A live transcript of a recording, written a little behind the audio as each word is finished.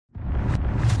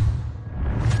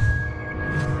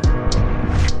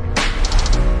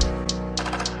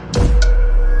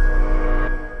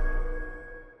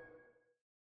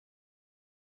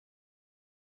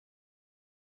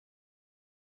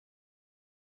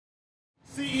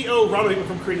CEO Ronald Hickman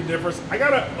from Creating Difference. I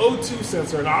got an O2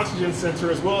 sensor, an oxygen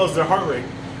sensor, as well as the heart rate.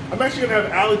 I'm actually going to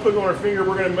have Allie put it on her finger.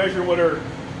 We're going to measure what her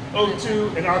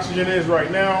O2 and oxygen is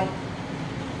right now.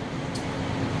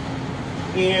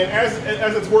 And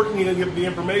as it's working and give the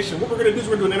information, what we're going to do is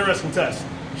we're going to do an interesting test.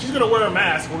 She's going to wear a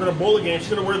mask. We're going to bowl a game. She's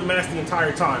going to wear the mask the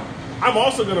entire time. I'm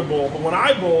also going to bowl, but when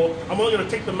I bowl, I'm only going to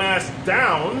take the mask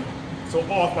down, so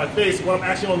off my face, when I'm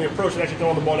actually on the approach and actually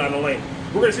throwing the ball down the lane.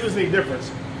 We're going to see if there's any difference.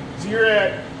 So you're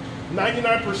at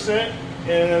 99%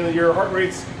 and your heart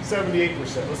rate's 78%.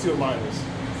 Let's see what mine is.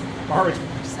 My heart rate's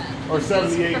or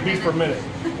 78 beats per minute.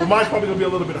 Well, mine's probably going to be a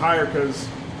little bit higher because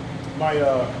my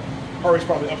heart rate's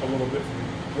probably up a little bit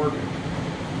from working.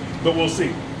 But we'll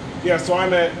see. Yeah, so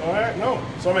I'm at,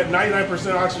 so I'm at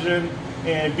 99% oxygen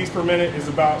and beats per minute is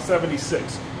about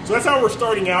 76. So that's how we're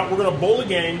starting out. We're going to bowl a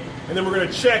game and then we're going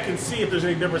to check and see if there's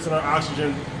any difference in our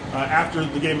oxygen after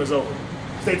the game is over.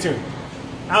 Stay tuned.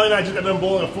 Allie and I just got done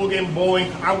bowling a full game of bowling.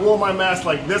 I wore my mask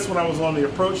like this when I was on the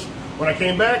approach. When I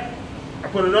came back, I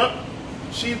put it up.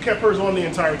 She kept hers on the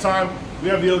entire time. We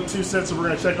have the O2 sensor. We're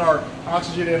going to check our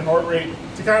oxygen and heart rate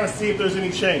to kind of see if there's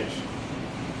any change.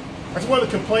 That's one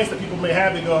of the complaints that people may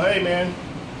have. They go, hey man,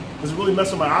 does it really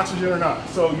mess with my oxygen or not?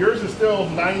 So yours is still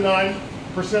 99%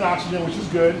 oxygen, which is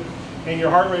good, and your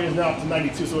heart rate is now up to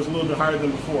 92, so it's a little bit higher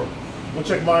than before. We'll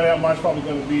check mine out. Mine's probably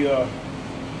going to be,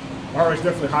 my heart rate's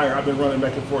definitely higher. I've been running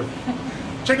back and forth.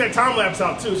 Check that time lapse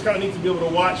out too. It's kind of neat to be able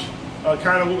to watch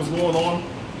kind of what was going on,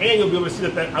 and you'll be able to see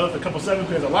that I left a couple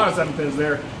 7-pins, a lot of 7-pins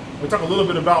there. We'll talk a little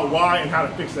bit about why and how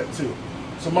to fix that too.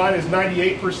 So mine is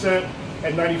 98%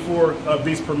 at 94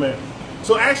 beats per minute.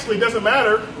 So actually it doesn't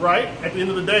matter, right, at the end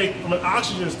of the day, from an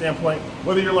oxygen standpoint,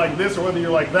 whether you're like this or whether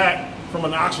you're like that from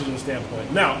an oxygen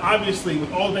standpoint. Now, obviously,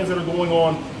 with all the things that are going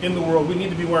on in the world, we need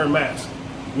to be wearing masks.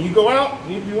 When you go out,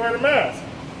 you need to be wearing a mask.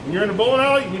 When you're in a bowling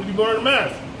alley, you need to be wearing a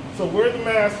mask. So wear the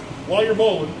mask while you're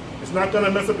bowling. It's not going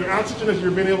to mess up your oxygen, as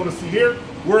you're being able to see here.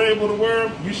 We're able to wear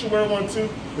them. You should wear one too.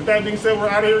 With that being said, we're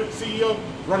out of here. CEO,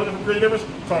 Ronald Hickman from Creating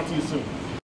Difference. Talk to you soon.